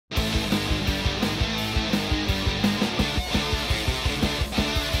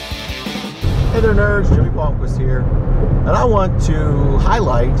Hey there, nerds. Jimmy Palmquist here, and I want to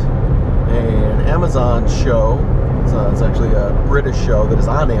highlight an Amazon show. It's actually a British show that is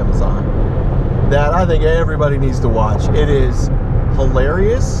on Amazon that I think everybody needs to watch. It is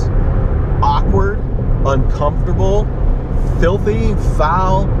hilarious, awkward, uncomfortable, filthy,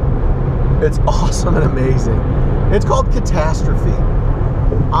 foul. It's awesome and amazing. It's called Catastrophe.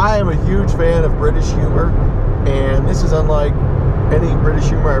 I am a huge fan of British humor, and this is unlike any British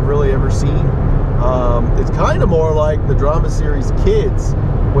humor I've really ever seen. It's kind of more like the drama series Kids,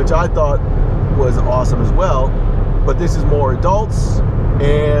 which I thought was awesome as well, but this is more adults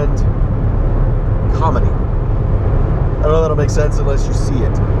and comedy. I don't know if that'll make sense unless you see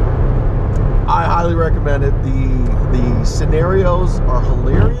it. I highly recommend it. The scenarios are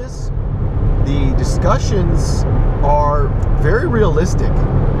hilarious. The discussions are very realistic,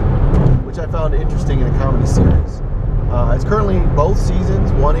 which I found interesting in a comedy series. It's currently both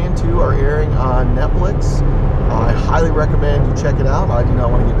seasons, 1 and 2, are airing on Netflix. I highly recommend you check it out. I do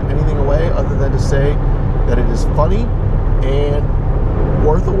not want to give anything away other than to say that it is funny and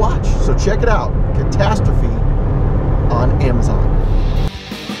worth a watch. So check it out. Catastrophe on Amazon.